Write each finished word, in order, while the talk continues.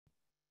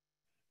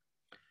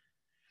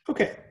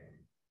Okay,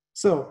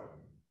 so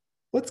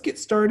let's get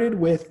started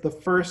with the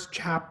first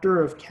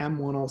chapter of Chem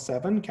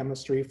 107,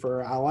 Chemistry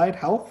for Allied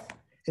Health.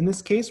 In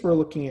this case, we're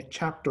looking at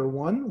chapter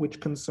 1, which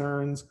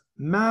concerns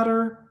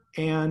matter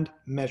and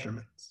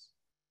measurements.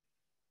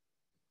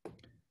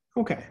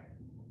 Okay,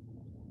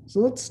 so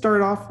let's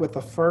start off with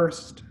the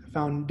first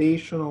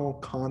foundational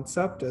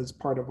concept as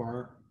part of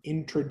our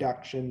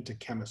introduction to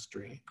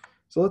chemistry.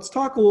 So let's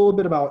talk a little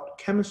bit about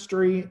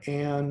chemistry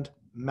and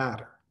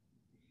matter.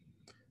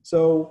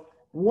 So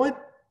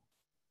what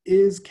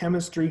is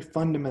chemistry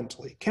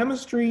fundamentally?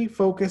 Chemistry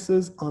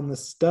focuses on the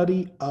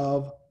study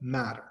of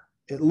matter.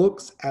 It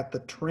looks at the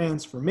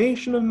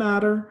transformation of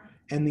matter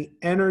and the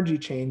energy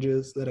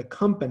changes that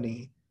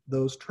accompany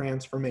those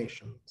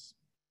transformations.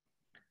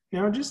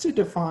 Now, just to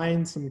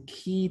define some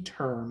key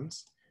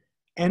terms,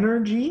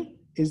 energy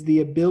is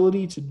the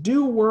ability to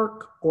do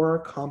work or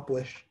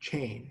accomplish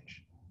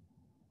change.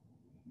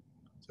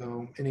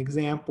 So an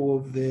example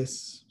of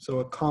this, so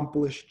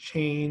accomplish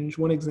change,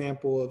 one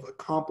example of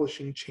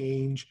accomplishing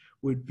change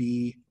would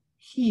be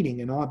heating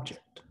an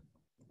object.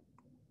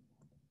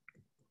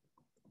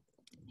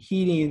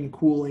 Heating and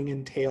cooling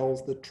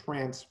entails the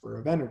transfer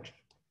of energy.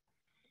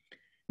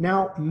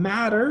 Now,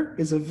 matter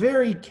is a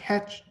very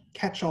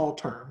catch-all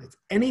term. It's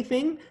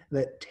anything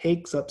that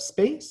takes up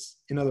space,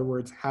 in other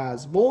words,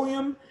 has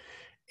volume,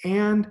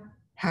 and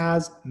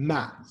has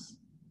mass.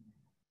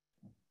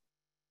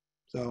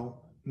 So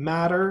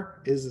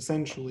matter is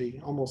essentially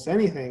almost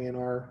anything in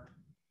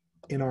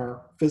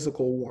our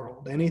physical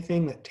world.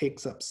 Anything that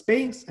takes up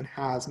space and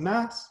has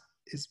mass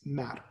is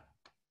matter.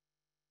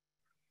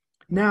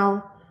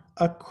 Now,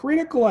 a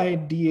critical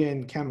idea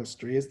in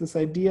chemistry is this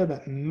idea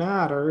that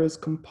matter is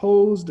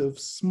composed of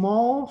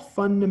small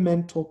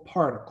fundamental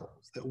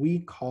particles that we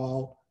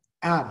call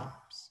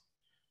atoms,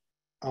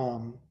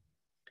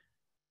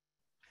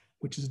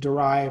 which is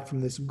derived from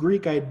this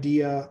Greek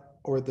idea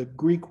or the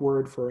Greek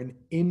word for an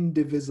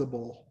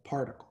indivisible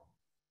particle.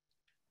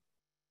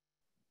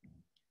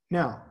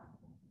 Now,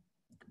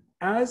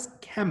 as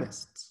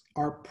chemists,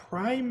 our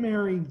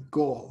primary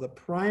goal, the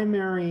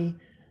primary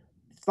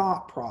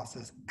thought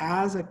process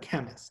as a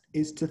chemist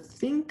is to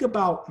think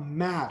about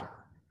matter,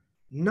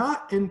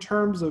 not in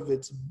terms of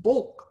its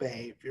bulk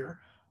behavior,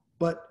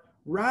 but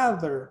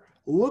rather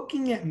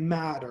looking at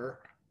matter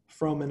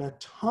from an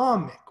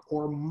atomic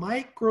or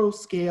micro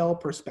scale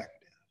perspective.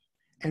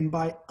 And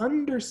by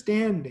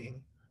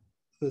understanding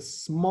the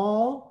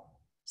small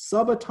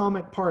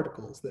subatomic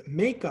particles that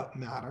make up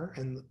matter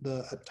and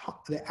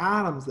the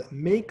atoms that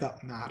make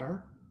up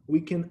matter,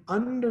 we can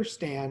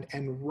understand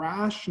and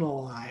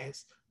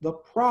rationalize the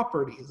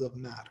properties of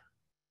matter.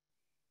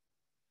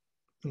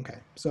 Okay,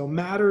 so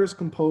matter is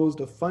composed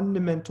of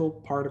fundamental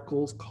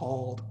particles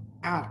called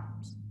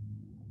atoms.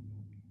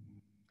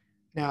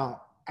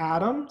 Now,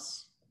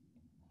 atoms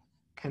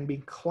can be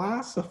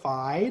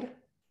classified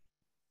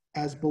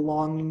as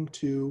belonging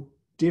to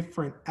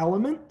different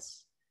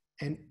elements,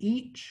 and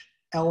each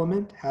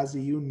element has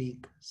a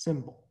unique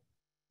symbol.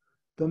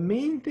 The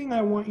main thing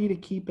I want you to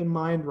keep in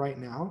mind right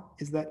now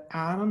is that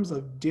atoms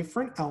of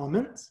different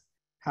elements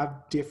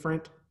have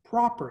different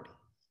properties.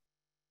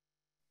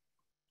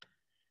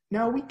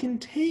 Now we can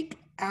take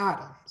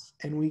atoms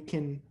and we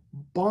can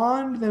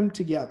bond them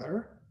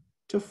together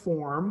to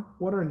form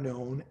what are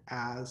known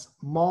as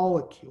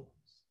molecules.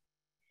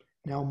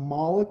 Now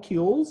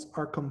molecules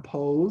are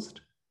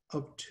composed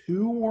of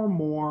two or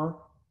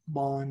more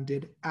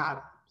bonded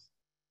atoms.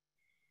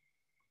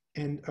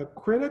 And a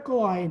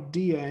critical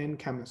idea in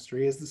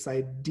chemistry is this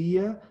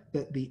idea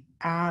that the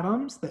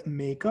atoms that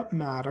make up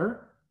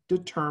matter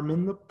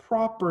determine the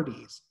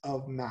properties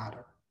of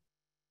matter.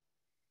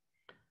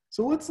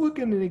 So let's look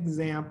at an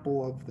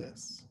example of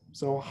this.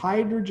 So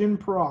hydrogen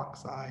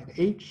peroxide,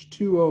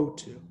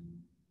 H2O2.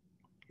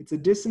 It's a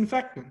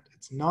disinfectant.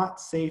 It's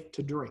not safe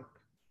to drink.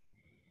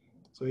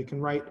 So we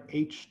can write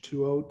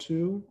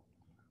H2O2.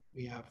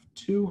 We have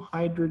 2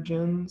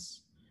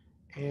 hydrogens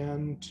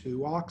and 2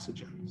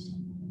 oxygens.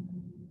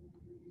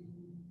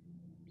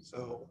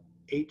 So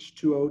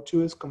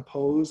H2O2 is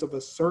composed of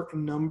a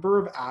certain number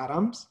of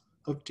atoms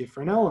of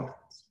different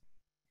elements.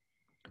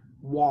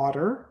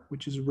 Water,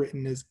 which is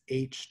written as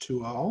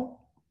H2O,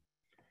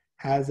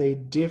 has a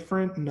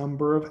different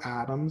number of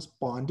atoms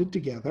bonded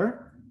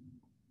together.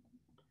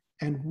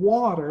 And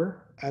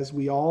water, as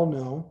we all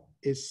know,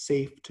 is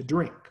safe to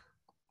drink.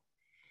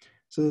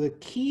 So the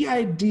key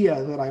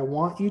idea that I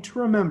want you to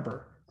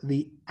remember,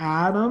 the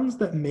atoms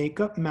that make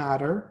up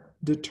matter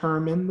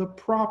determine the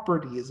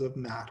properties of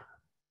matter.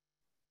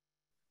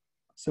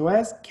 So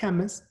as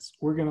chemists,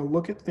 we're going to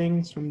look at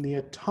things from the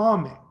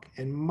atomic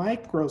and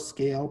micro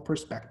scale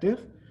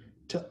perspective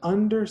to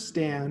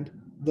understand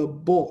the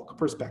bulk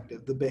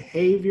perspective, the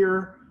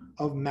behavior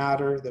of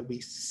matter that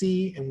we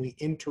see and we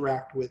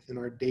interact with in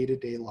our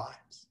day-to-day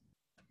lives.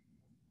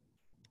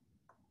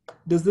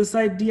 Does this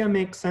idea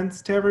make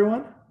sense to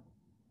everyone?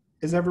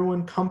 Is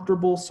everyone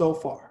comfortable so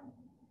far?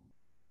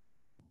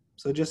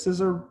 So just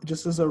as a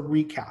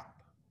recap,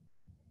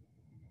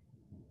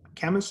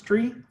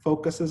 chemistry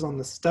focuses on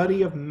the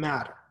study of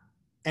matter.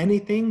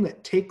 anything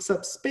that takes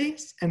up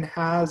space and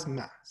has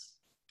mass.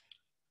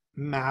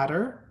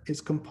 Matter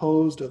is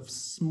composed of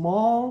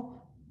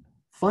small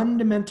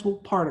fundamental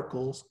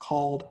particles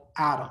called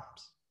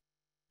atoms.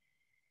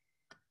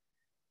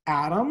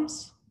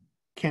 Atoms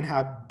can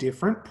have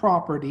different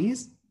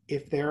properties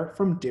if they're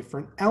from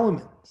different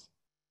elements.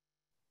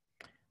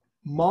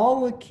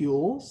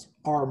 Molecules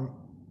are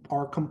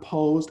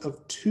composed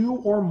of two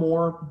or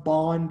more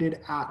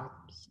bonded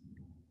atoms.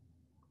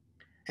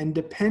 And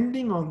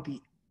depending on the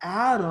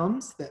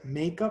atoms that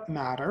make up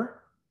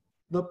matter,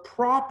 the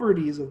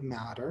properties of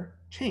matter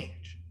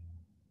change.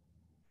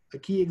 A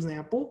key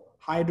example,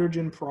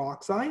 hydrogen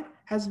peroxide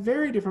has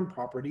very different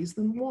properties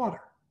than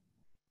water.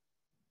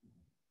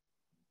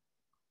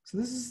 So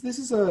this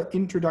is an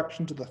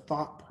introduction to the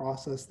thought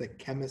process that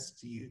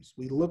chemists use.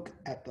 We look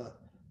at the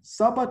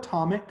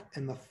subatomic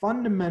and the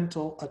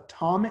fundamental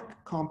atomic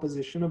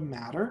composition of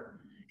matter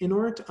in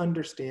order to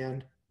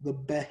understand the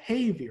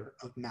behavior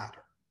of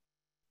matter.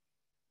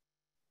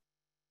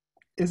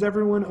 Is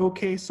everyone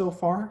okay so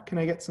far? Can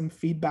I get some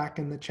feedback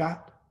in the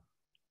chat?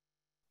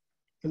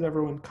 Is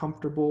everyone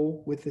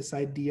comfortable with this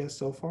idea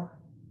so far?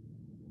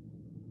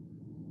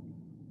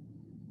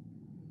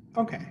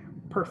 Okay,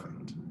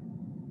 perfect.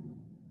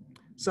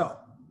 So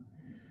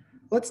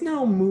let's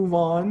now move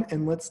on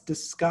and let's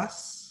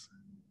discuss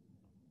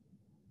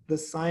the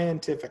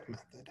scientific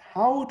method.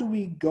 How do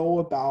we go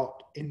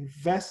about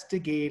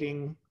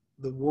investigating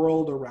the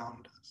world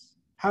around us?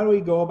 How do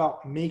we go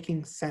about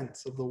making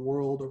sense of the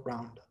world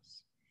around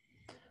us?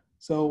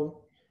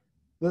 So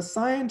the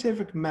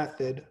scientific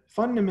method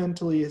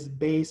fundamentally is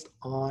based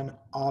on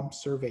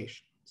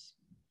observations.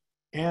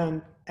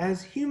 And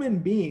as human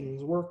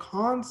beings, we're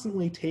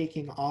constantly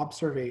taking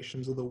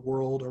observations of the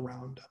world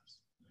around us.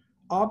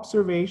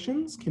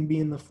 Observations can be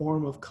in the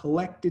form of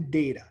collected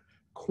data,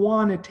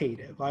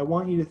 quantitative. I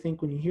want you to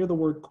think when you hear the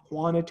word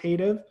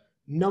quantitative,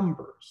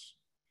 numbers.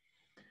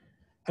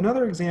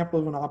 Another example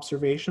of an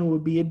observation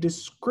would be a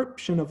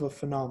description of a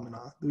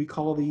phenomena. We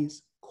call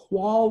these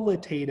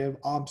qualitative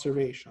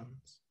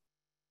observations.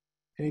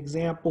 An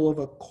example of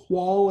a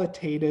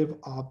qualitative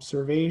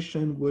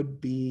observation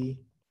would be,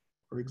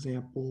 for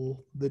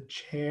example, the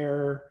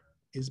chair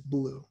is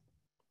blue.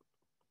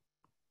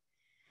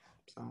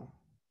 So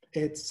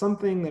it's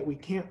something that we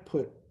can't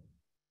put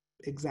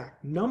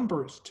exact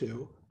numbers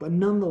to, but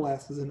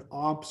nonetheless is an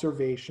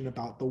observation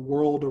about the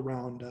world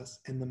around us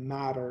and the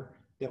matter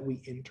that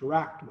we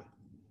interact with.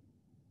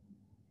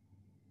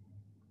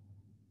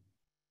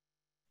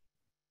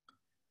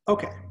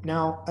 Okay,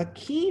 now a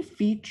key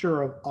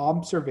feature of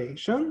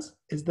observations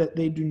is that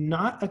they do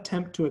not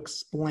attempt to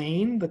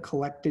explain the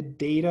collected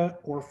data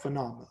or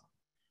phenomena.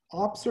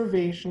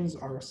 Observations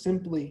are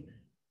simply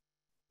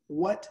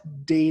what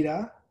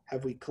data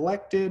have we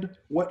collected,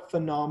 what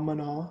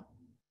phenomena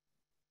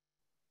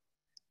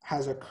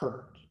has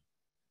occurred.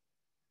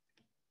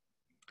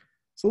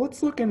 So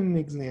let's look at an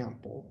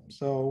example.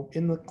 So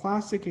in the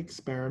classic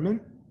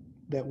experiment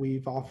that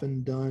we've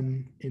often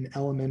done in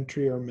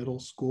elementary or middle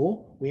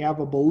school, we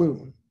have a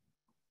balloon.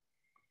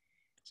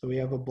 So we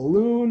have a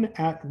balloon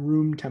at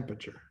room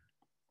temperature.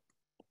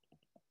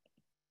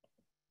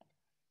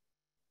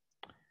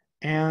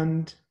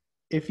 And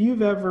if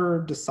you've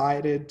ever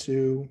decided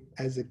to,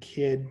 as a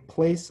kid,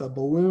 place a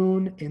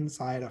balloon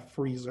inside a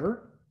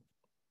freezer,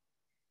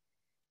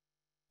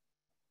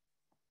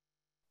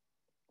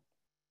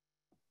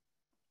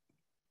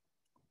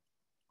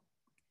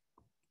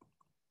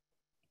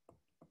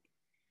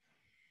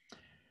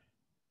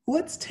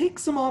 let's take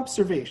some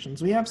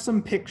observations. We have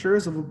some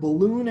pictures of a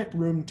balloon at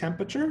room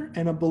temperature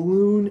and a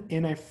balloon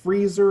in a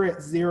freezer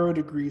at 0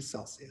 degrees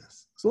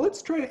Celsius. So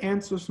let's try to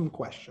answer some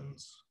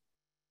questions.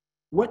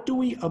 What do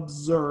we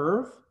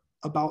observe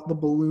about the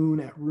balloon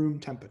at room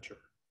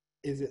temperature?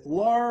 Is it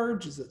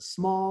large? Is it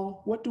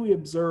small? What do we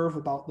observe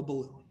about the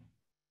balloon?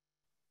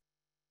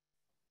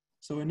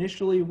 So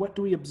initially, what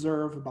do we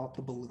observe about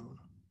the balloon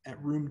at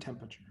room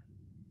temperature?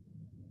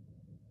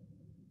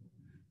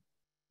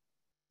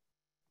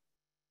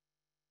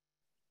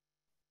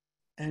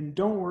 And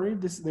don't worry,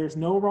 there's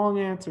no wrong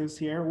answers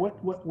here.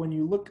 When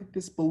you look at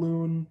this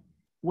balloon,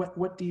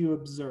 what do you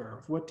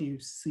observe? What do you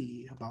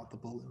see about the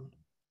balloon?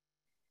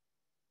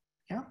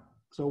 Yeah,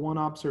 so one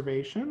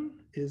observation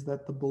is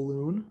that the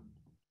balloon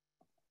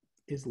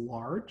is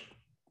large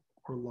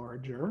or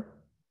larger.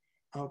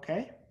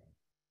 Okay.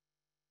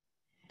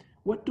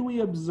 What do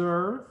we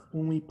observe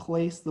when we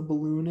place the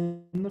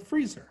balloon in the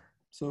freezer?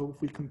 So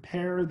if we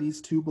compare these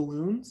two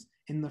balloons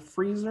in the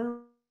freezer,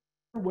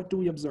 what do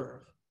we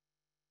observe?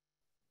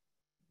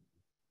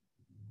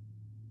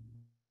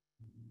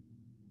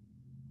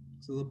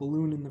 So the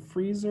balloon in the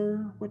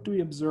freezer, what do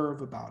we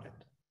observe about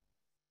it?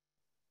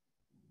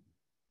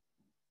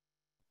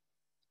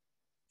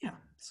 Yeah,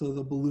 so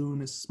the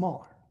balloon is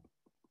smaller.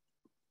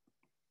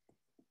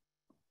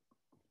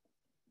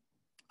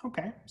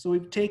 Okay, so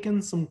we've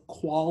taken some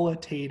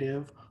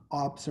qualitative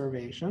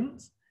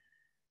observations.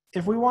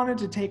 If we wanted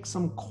to take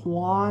some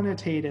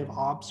quantitative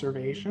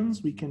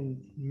observations, we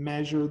can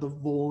measure the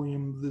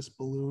volume of this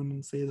balloon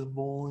and say the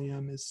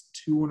volume is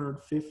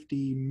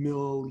 250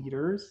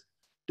 milliliters.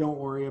 Don't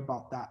worry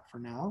about that for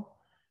now.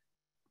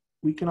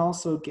 We can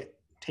also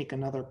take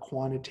another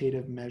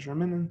quantitative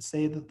measurement and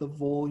say that the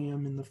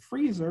volume in the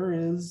freezer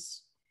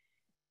is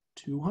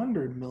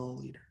 200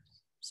 milliliters.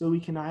 So we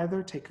can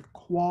either take a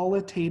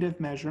qualitative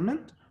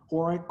measurement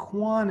or a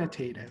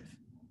quantitative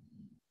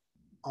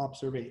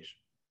observation.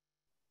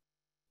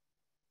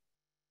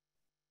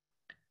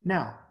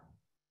 Now,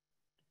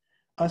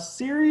 a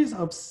series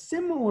of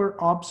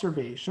similar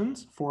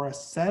observations for a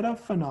set of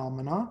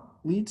phenomena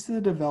leads to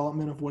the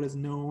development of what is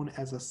known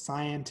as a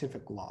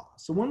scientific law.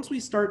 So once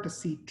we start to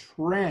see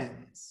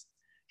trends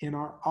in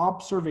our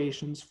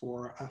observations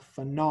for a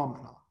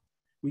phenomena,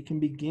 we can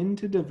begin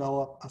to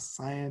develop a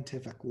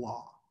scientific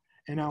law.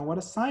 And now what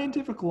a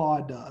scientific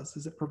law does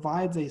is it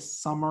provides a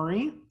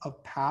summary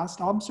of past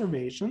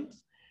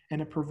observations,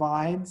 and it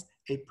provides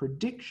a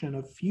prediction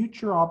of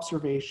future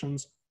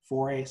observations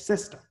for a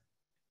system.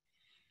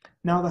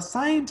 Now, the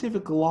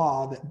scientific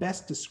law that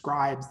best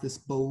describes this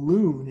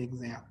balloon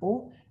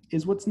example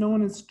is what's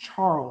known as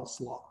Charles'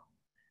 law.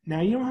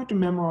 Now, you don't have to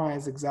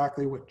memorize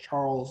exactly what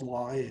Charles'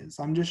 law is.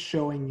 I'm just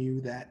showing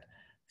you that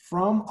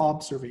from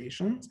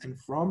observations and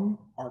from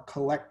our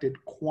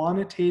collected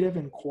quantitative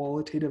and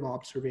qualitative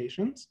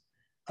observations,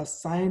 a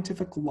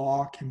scientific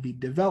law can be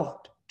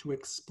developed to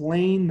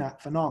explain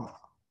that phenomenon.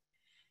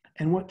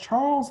 And what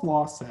Charles'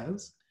 law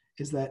says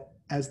is that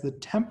as the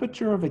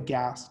temperature of a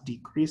gas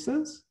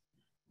decreases,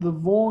 the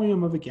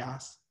volume of a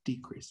gas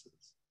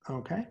decreases,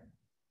 okay?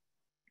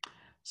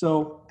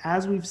 So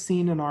as we've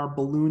seen in our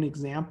balloon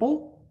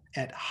example,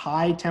 at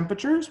high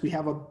temperatures, we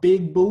have a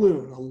big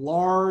balloon, a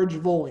large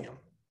volume.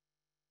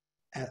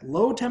 At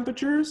low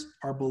temperatures,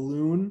 our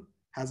balloon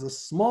has a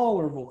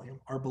smaller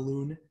volume. Our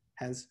balloon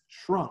has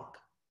shrunk.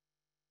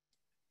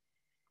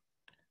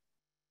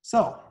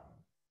 So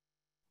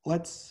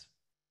let's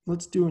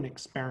do an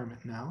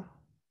experiment now,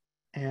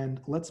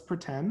 and let's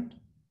pretend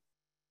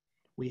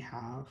we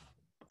have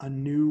a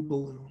new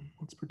balloon.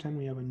 Let's pretend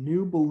we have a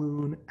new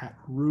balloon at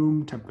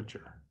room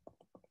temperature.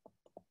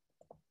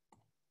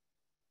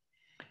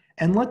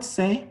 And let's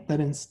say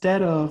that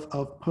instead of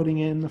putting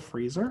it in the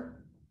freezer,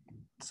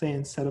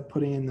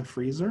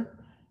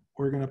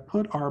 we're going to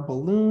put our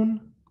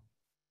balloon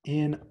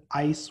in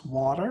ice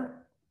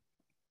water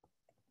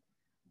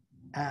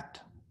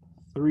at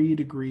 3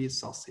 degrees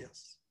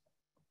Celsius.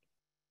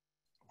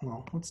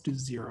 Well, let's do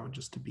 0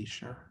 just to be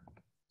sure.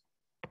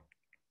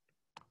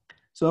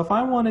 So if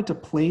I wanted to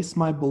place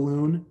my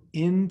balloon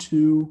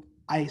into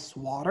ice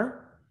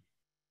water,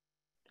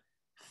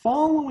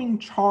 following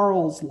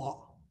Charles'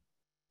 law,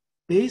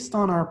 based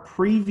on our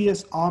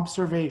previous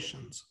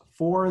observations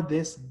for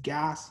this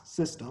gas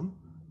system,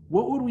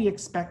 what would we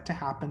expect to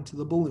happen to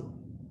the balloon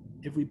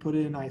if we put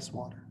it in ice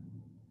water?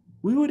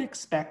 We would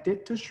expect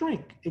it to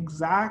shrink.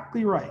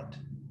 Exactly right.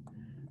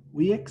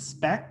 We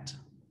expect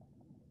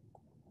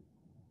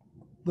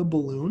the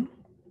balloon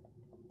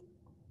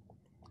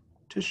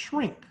to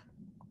shrink.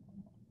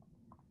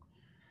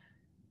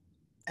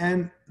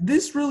 And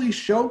this really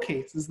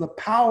showcases the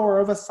power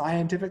of a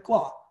scientific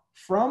law.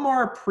 From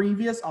our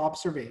previous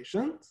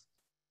observations,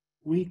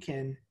 we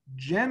can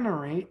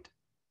generate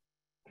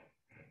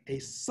a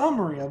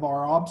summary of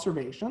our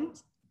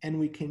observations, and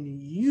we can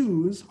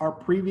use our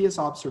previous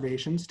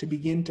observations to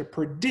begin to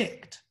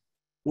predict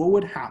what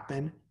would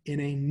happen in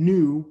a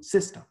new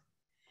system.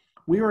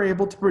 We were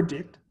able to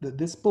predict that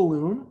this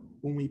balloon,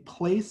 when we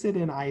place it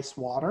in ice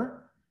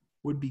water,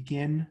 would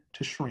begin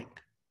to shrink.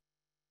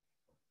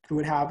 It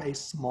would have a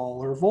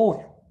smaller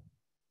volume.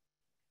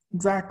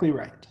 Exactly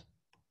right.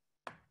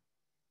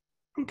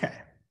 Okay.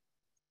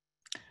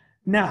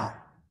 Now,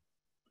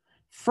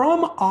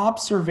 from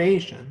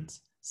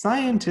observations,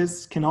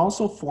 scientists can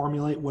also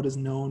formulate what is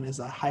known as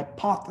a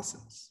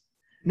hypothesis.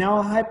 Now,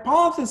 a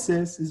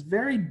hypothesis is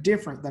very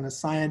different than a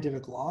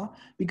scientific law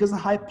because a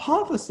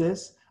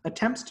hypothesis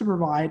attempts to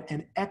provide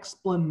an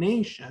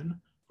explanation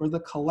for the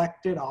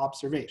collected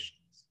observations.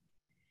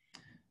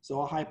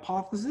 So a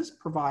hypothesis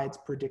provides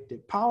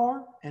predictive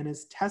power and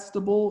is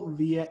testable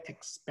via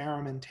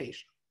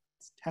experimentation.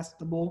 It's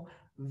testable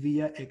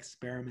via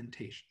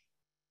experimentation.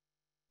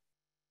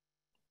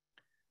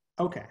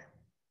 Okay.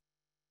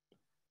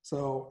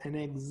 So an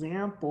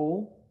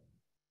example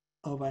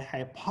of a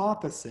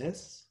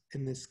hypothesis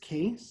in this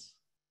case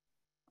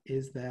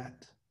is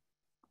that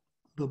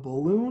the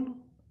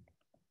balloon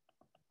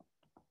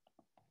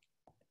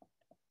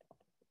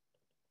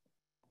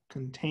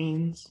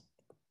contains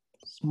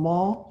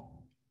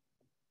small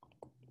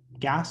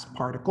gas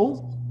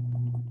particles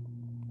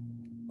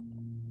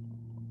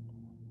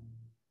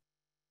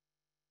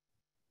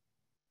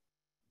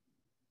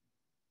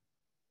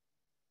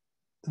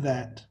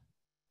that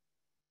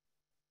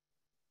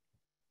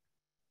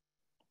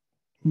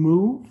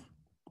move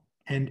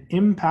and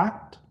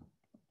impact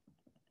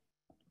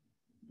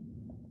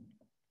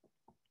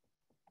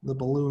the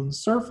balloon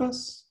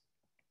surface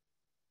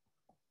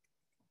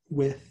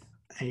with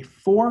a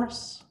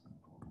force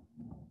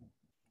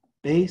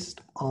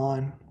based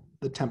on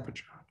the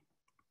temperature.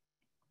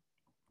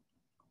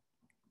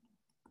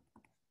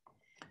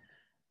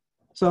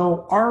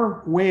 So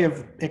our way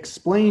of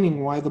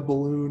explaining why the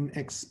balloon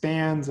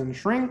expands and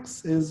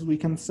shrinks is we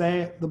can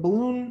say the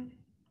balloon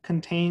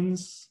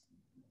contains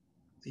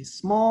these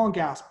small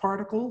gas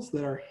particles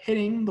that are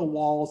hitting the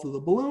walls of the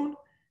balloon,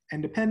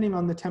 and depending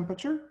on the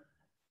temperature,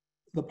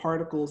 the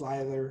particles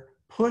either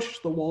push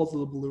the walls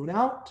of the balloon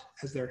out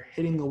as they're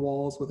hitting the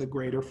walls with a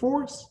greater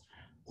force,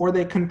 or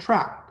they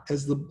contract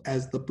as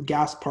the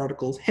gas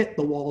particles hit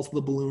the walls of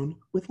the balloon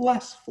with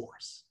less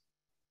force.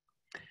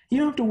 You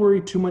don't have to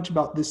worry too much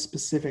about this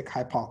specific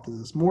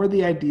hypothesis. More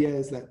the idea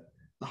is that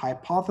the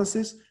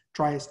hypothesis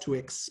tries to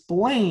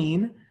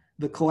explain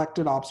the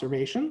collected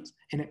observations,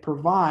 and it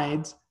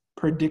provides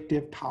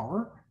predictive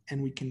power,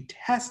 and we can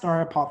test our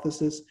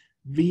hypothesis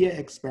via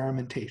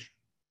experimentation.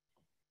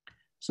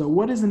 So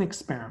what is an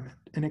experiment?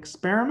 An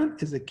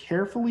experiment is a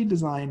carefully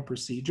designed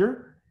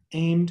procedure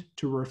aimed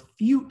to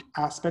refute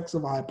aspects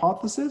of a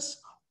hypothesis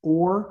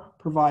or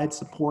provide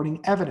supporting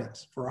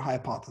evidence for a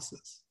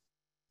hypothesis.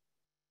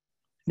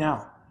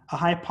 Now, a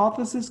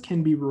hypothesis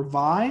can be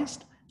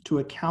revised to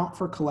account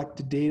for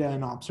collected data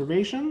and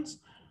observations,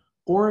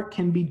 or it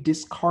can be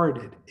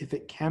discarded if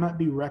it cannot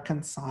be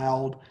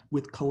reconciled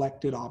with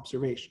collected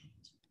observations.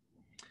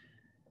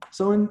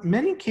 So in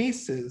many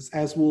cases,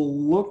 as we'll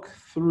look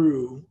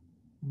through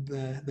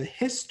the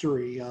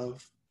history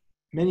of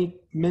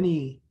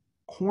many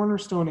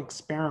cornerstone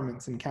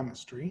experiments in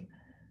chemistry,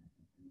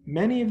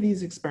 many of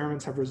these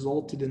experiments have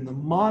resulted in the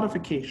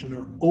modification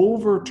or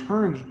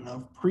overturning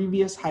of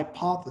previous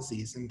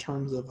hypotheses in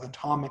terms of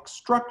atomic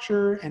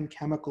structure and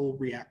chemical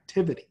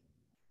reactivity.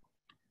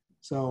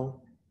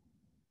 So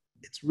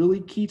it's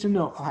really key to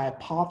note a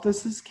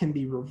hypothesis can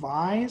be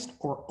revised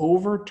or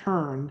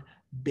overturned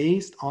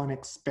based on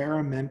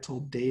experimental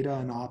data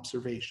and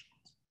observations.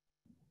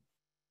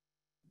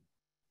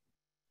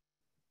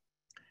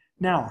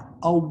 Now,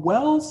 a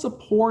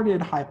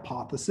well-supported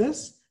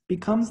hypothesis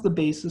becomes the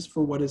basis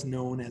for what is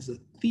known as a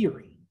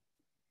theory.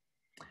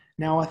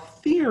 Now, a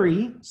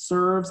theory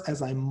serves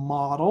as a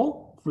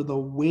model for the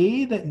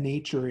way that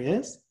nature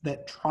is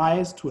that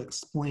tries to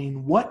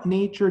explain what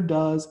nature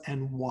does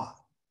and why.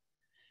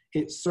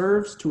 It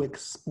serves to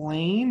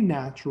explain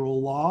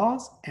natural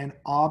laws and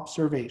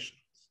observations.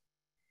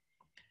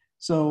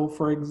 So,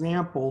 for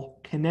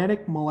example,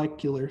 kinetic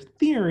molecular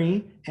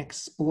theory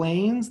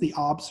explains the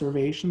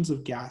observations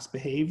of gas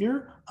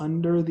behavior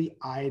under the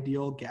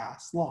ideal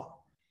gas law.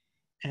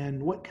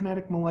 And what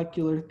kinetic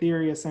molecular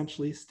theory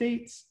essentially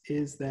states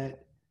is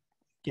that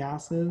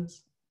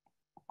gases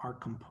are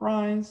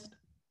comprised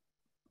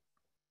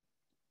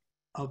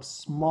of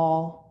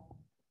small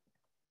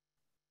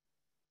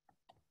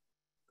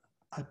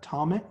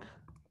atomic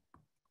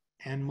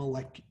and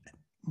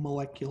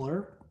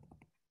molecular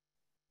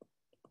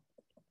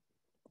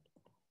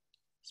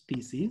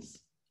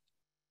species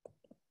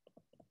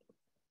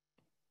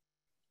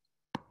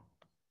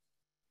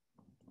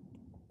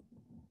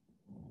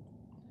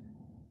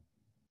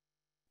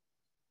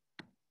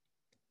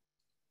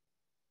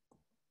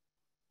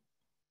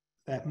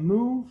that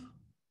move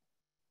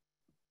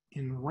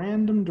in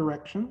random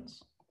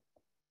directions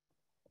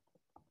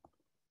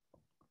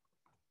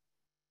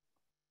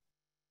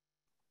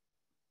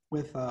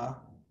with a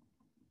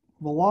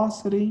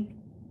velocity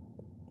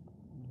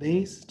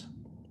based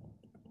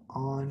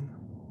on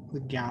the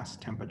gas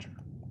temperature.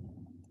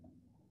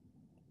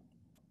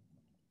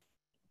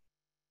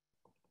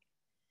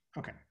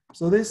 Okay,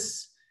 so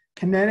this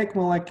kinetic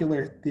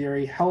molecular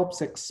theory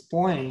helps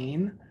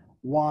explain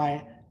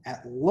why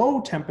at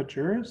low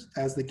temperatures,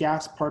 as the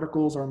gas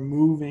particles are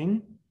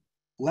moving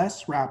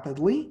less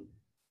rapidly,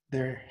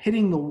 they're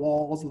hitting the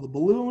walls of the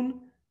balloon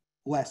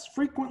less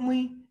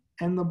frequently,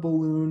 and the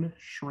balloon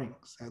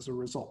shrinks as a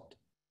result.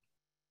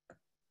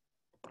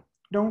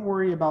 Don't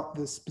worry about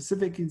the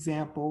specific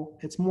example.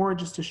 It's more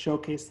just to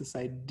showcase this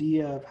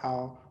idea of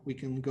how we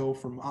can go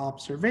from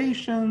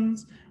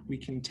observations, we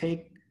can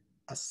take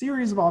a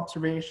series of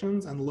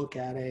observations and look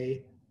at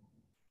a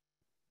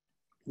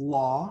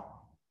law.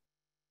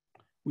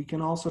 We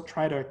can also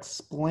try to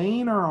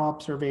explain our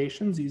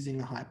observations using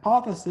a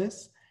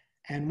hypothesis.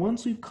 And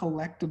once we've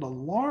collected a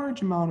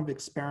large amount of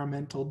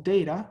experimental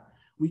data,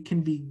 we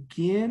can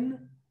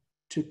begin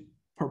to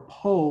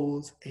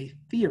propose a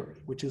theory,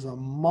 which is a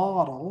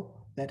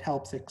model that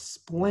helps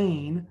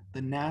explain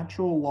the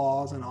natural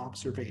laws and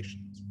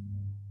observations.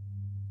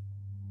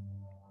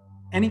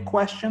 Any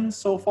questions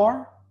so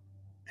far?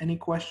 Any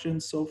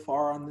questions so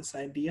far on this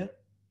idea?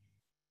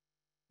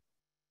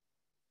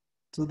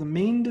 So the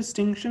main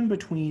distinction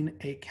between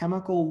a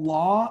chemical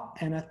law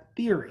and a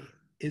theory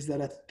is that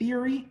a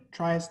theory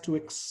tries to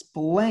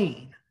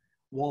explain,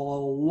 while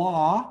a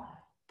law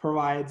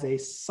provides a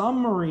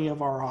summary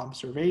of our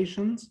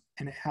observations,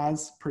 and it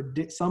has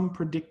some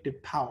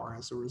predictive power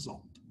as a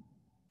result.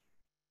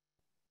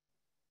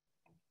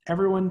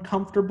 Everyone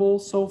comfortable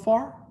so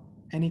far?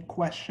 Any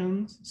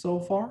questions so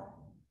far?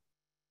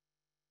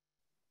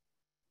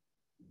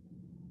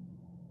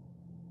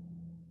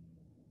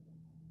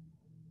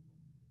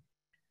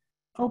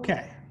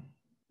 Okay,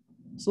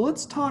 so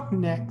let's talk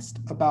next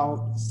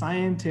about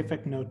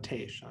scientific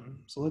notation.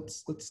 So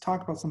let's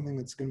talk about something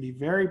that's going to be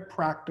very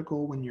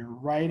practical when you're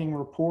writing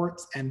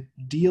reports and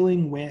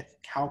dealing with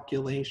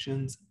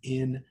calculations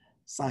in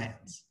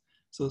science.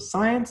 So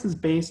science is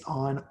based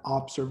on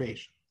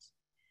observations.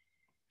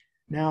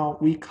 Now,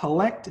 we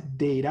collect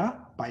data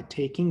by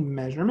taking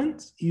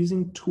measurements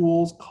using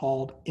tools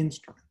called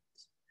instruments.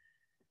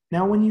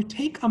 Now, when you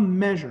take a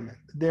measurement,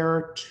 there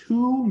are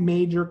two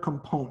major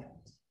components.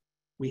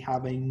 We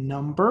have a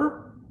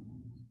number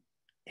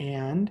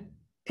and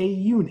a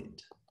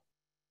unit.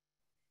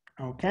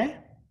 Okay?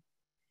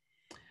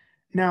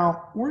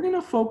 Now, we're going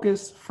to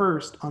focus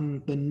first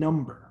on the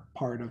number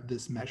part of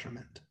this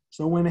measurement.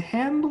 So when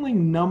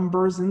handling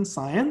numbers in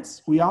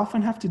science, we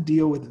often have to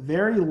deal with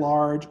very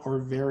large or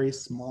very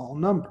small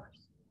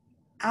numbers.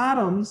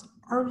 Atoms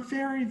are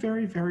very,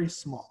 very, very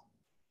small.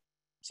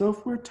 So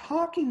if we're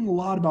talking a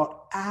lot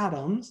about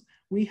atoms,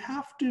 we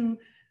have to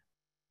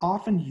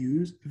often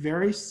use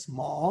very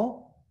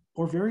small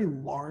or very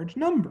large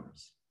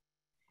numbers.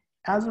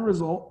 As a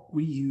result,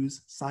 we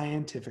use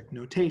scientific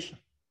notation.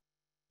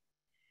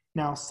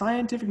 Now,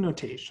 scientific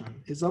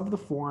notation is of the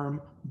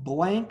form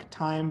blank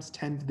times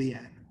 10 to the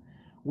n,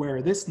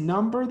 where this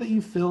number that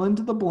you fill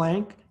into the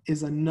blank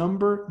is a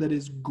number that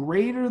is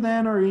greater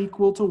than or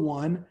equal to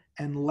 1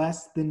 and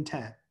less than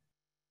 10.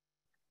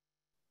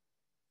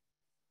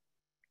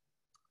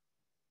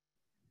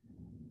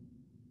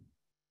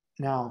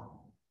 Now,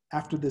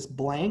 after this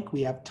blank,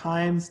 we have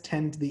times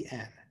 10 to the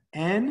n.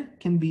 N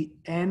can be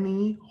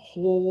any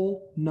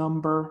whole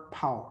number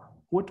power.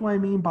 What do I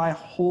mean by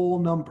whole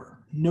number?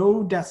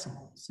 No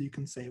decimals. So you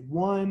can say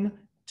 1,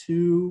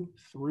 2,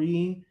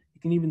 3.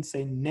 You can even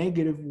say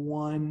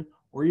 -1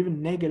 or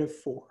even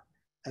 -4.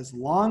 As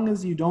long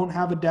as you don't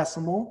have a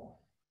decimal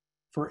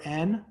for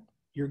n,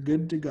 you're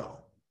good to go.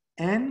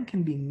 N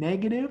can be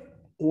negative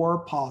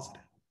or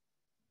positive.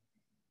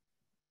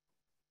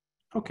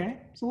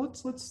 Okay, so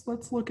let's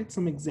look at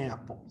some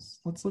examples.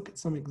 Let's look at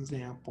some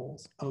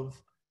examples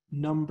of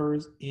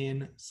numbers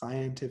in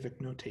scientific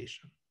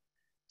notation.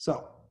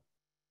 So,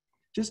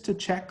 just to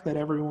check that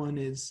everyone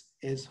is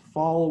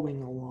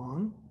following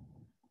along,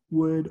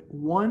 would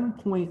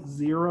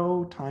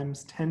 1.0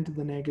 times 10 to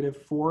the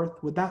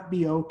 -4th, would that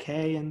be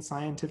okay in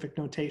scientific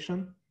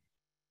notation?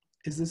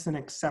 Is this an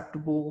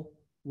acceptable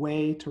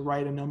way to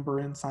write a number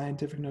in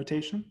scientific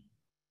notation?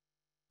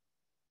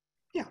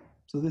 Yeah,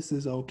 so this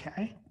is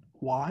okay.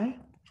 Why?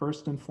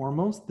 First and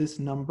foremost, this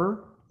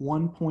number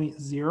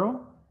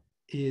 1.0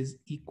 is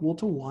equal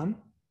to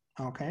 1.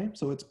 Okay,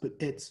 so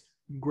it's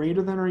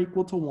greater than or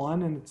equal to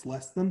 1 and it's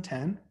less than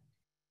 10.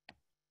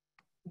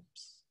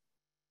 Oops.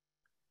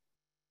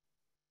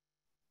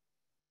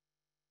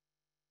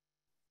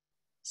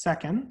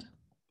 Second,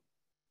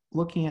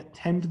 looking at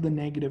 10 to the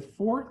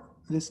 -4th,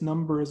 this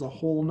number is a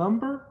whole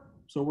number,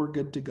 so we're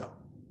good to go.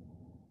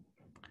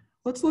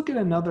 Let's look at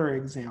another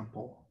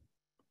example.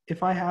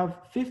 If I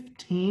have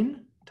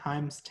 15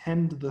 times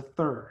 10 to the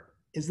 3rd,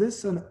 is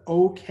this an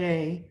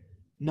okay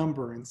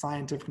number in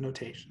scientific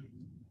notation?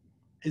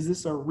 Is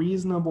this a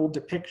reasonable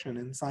depiction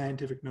in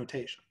scientific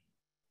notation?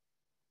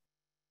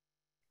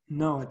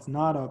 No, it's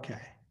not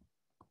okay.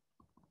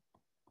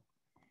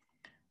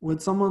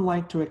 Would someone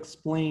like to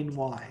explain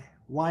why?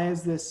 Why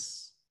is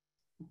this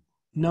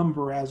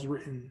number as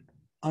written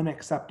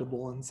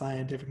unacceptable in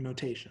scientific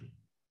notation?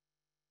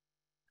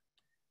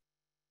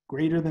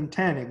 Greater than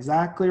 10,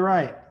 exactly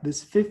right.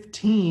 This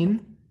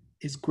 15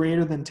 is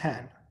greater than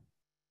 10.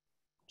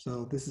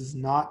 So this is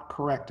not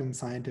correct in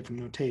scientific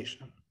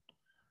notation.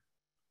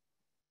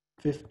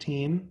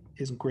 15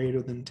 is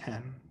greater than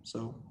 10.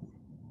 So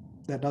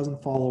that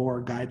doesn't follow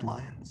our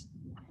guidelines.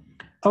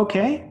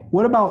 Okay,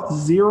 what about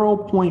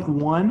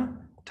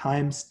 0.1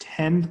 times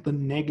 10 to the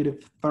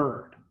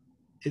 -3rd?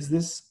 Is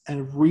this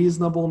a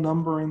reasonable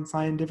number in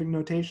scientific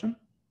notation?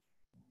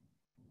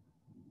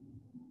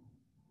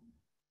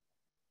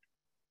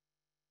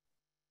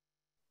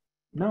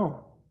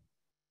 No.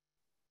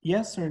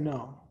 Yes or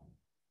no?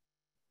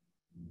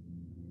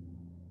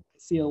 I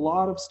see a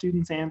lot of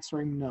students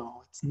answering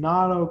no. It's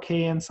not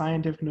okay in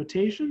scientific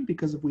notation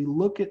because if we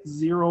look at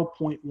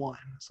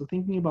 0.1, so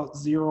thinking about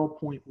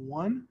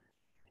 0.1,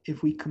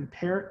 if we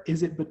compare,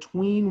 is it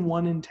between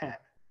 1 and 10?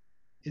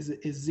 Is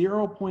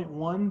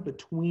 0.1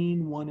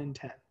 between 1 and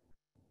 10?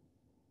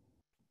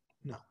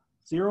 No.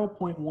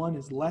 0.1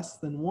 is less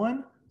than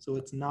 1, so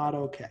it's not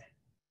okay.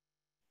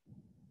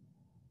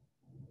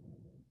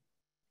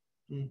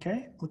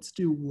 Okay, let's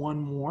do one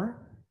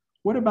more.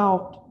 What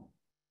about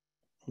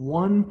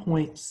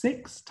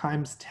 1.6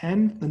 times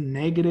 10 to the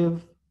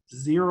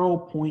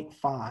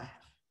 -0.5?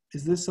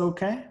 Is this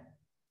okay?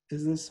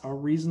 Is this a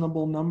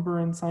reasonable number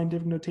in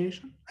scientific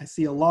notation? I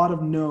see a lot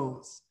of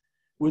no's.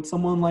 Would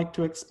someone like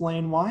to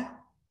explain why?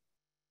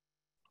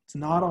 It's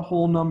not a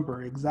whole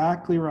number,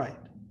 exactly right.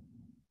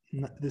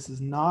 This is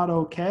not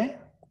okay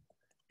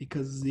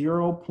because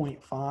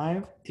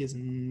 0.5 is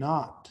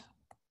not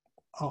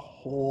a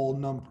whole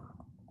number.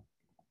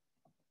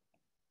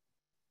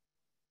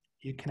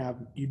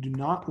 You do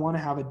not want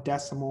to have a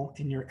decimal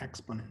in your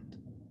exponent.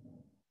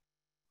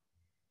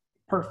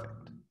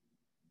 Perfect.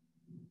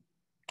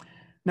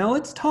 Now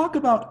let's talk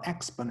about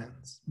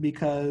exponents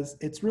because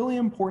it's really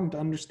important to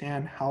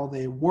understand how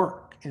they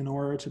work in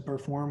order to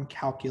perform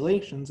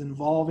calculations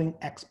involving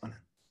exponents.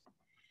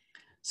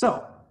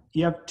 So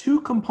you have two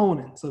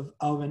components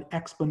of an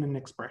exponent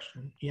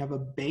expression. You have a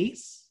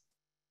base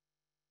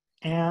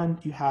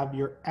and you have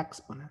your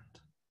exponent.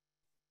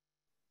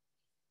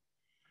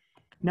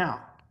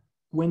 Now,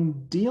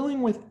 when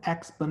dealing with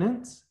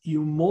exponents,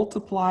 you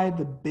multiply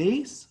the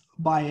base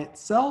by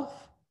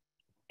itself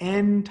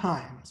n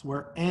times,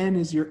 where n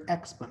is your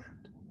exponent.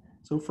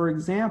 So for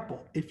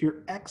example, if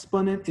your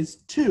exponent is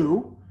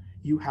 2,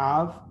 you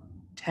have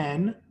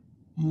 10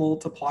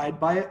 multiplied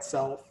by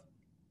itself,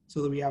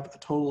 so that we have a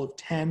total of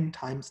 10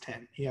 times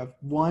 10. You have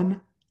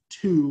 1,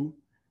 2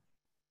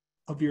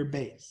 of your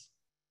base.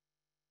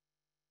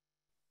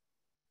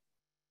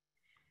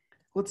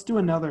 Let's do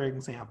another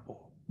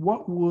example.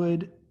 What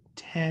would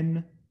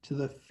 10 to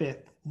the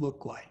 5th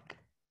look like?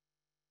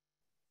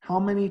 How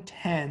many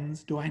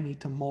 10s do I need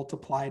to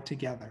multiply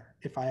together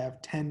if I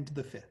have 10 to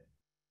the 5th?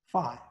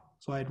 5.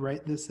 So I'd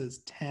write this as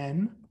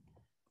 10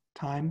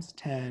 times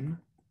 10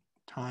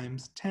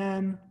 times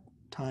 10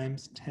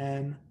 times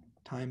 10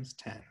 times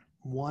 10.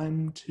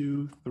 1,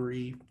 2,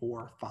 3,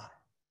 4, 5.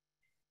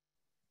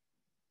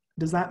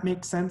 Does that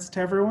make sense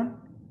to everyone?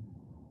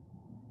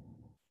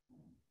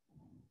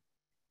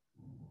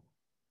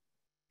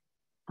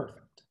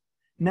 Perfect.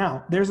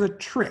 Now, there's a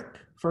trick.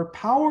 For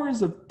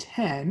powers of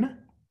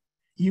 10,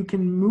 you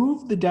can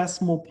move the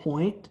decimal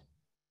point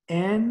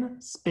n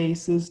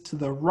spaces to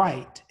the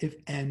right if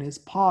n is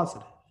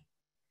positive.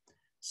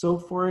 So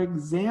for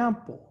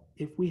example,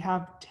 if we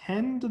have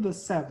 10 to the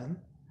 7th,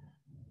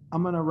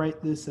 I'm going to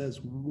write this as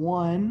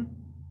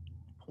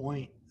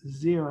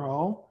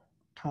 1.0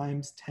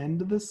 times 10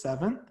 to the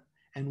 7th.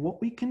 And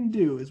what we can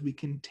do is we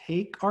can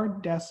take our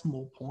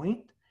decimal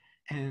point,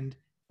 and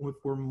if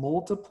we're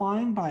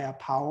multiplying by a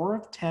power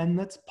of 10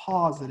 that's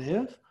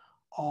positive,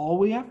 all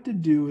we have to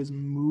do is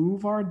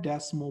move our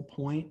decimal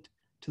point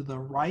to the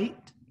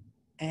right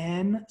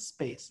n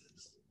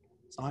spaces.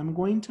 So I'm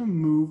going to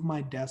move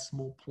my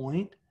decimal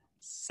point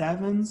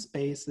 7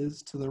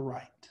 spaces to the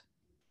right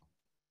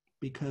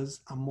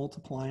because I'm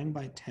multiplying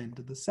by 10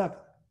 to the 7th.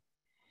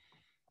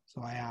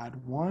 So I add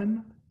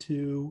 1,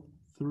 2,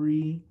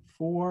 3,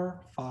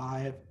 4,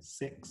 5,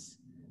 6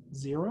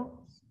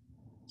 zeros.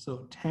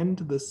 So 10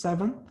 to the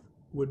 7th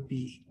would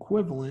be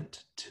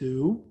equivalent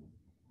to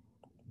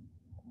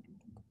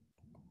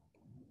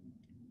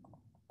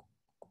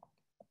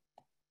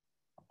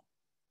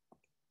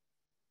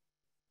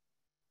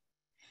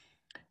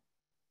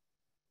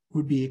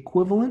would be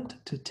equivalent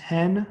to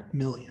 10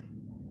 million.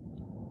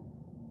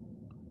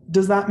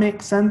 Does that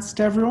make sense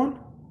to everyone?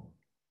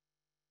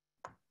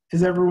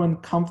 Is everyone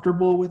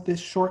comfortable with this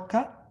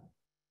shortcut?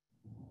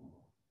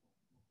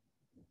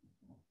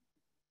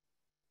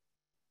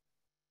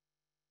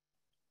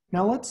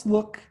 Now let's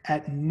look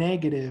at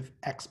negative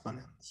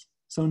exponents.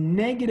 So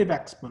negative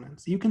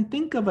exponents, you can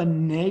think of a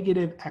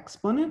negative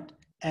exponent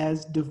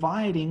as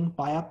dividing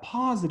by a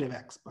positive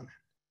exponent.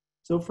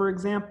 So for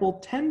example,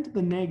 10 to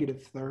the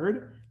negative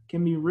third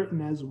can be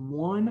written as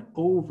 1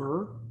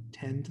 over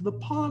 10 to the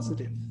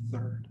positive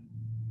third,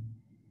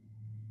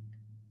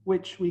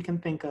 which we can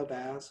think of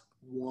as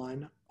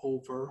 1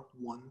 over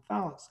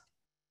 1,000.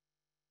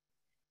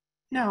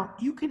 Now,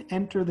 you can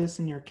enter this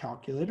in your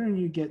calculator and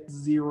you get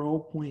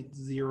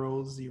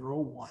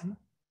 0.001.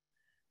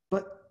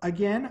 But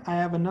again, I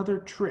have another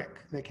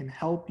trick that can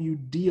help you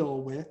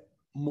deal with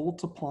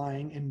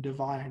multiplying and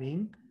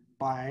dividing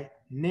by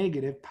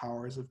negative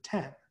powers of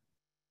 10.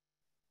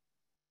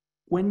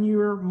 When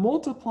you're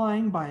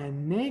multiplying by a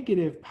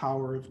negative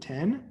power of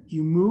 10,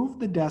 you move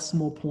the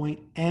decimal point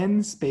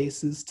n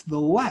spaces to the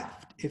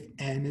left if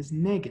n is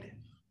negative.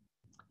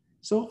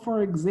 So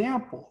for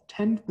example,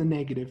 10 to the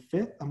negative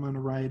 5th, I'm going to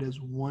write as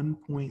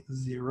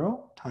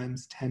 1.0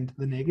 times 10 to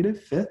the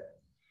negative 5th.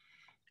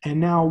 And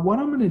now what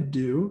I'm going to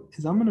do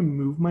is I'm going to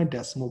move my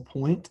decimal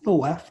point to the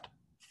left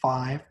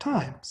 5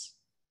 times.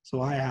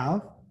 So I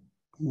have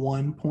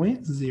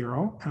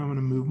 1.0, and I'm going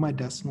to move my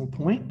decimal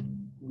point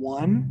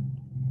 1,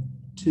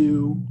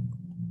 2,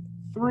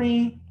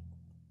 3,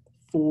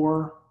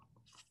 4,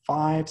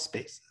 5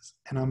 spaces.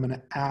 And I'm going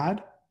to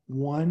add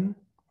 1,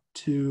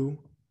 2,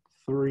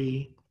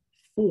 3,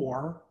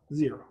 4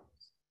 zeros.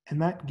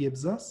 And that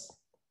gives us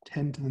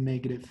 10 to the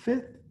negative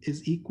 5th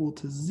is equal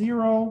to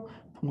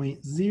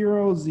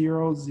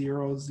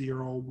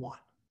 0.00001.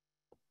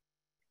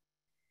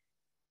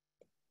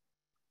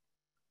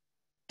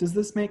 Does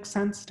this make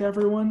sense to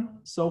everyone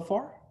so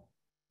far?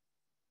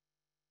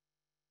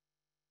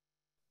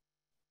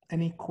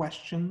 Any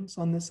questions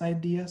on this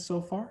idea so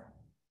far?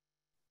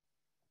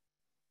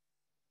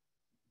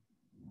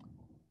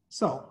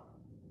 So,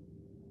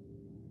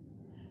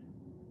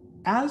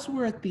 as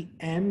we're at the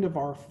end of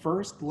our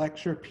first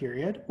lecture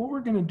period, what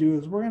we're going to do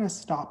is we're going to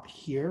stop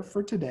here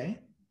for today.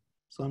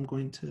 So I'm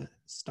going to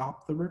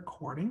stop the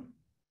recording.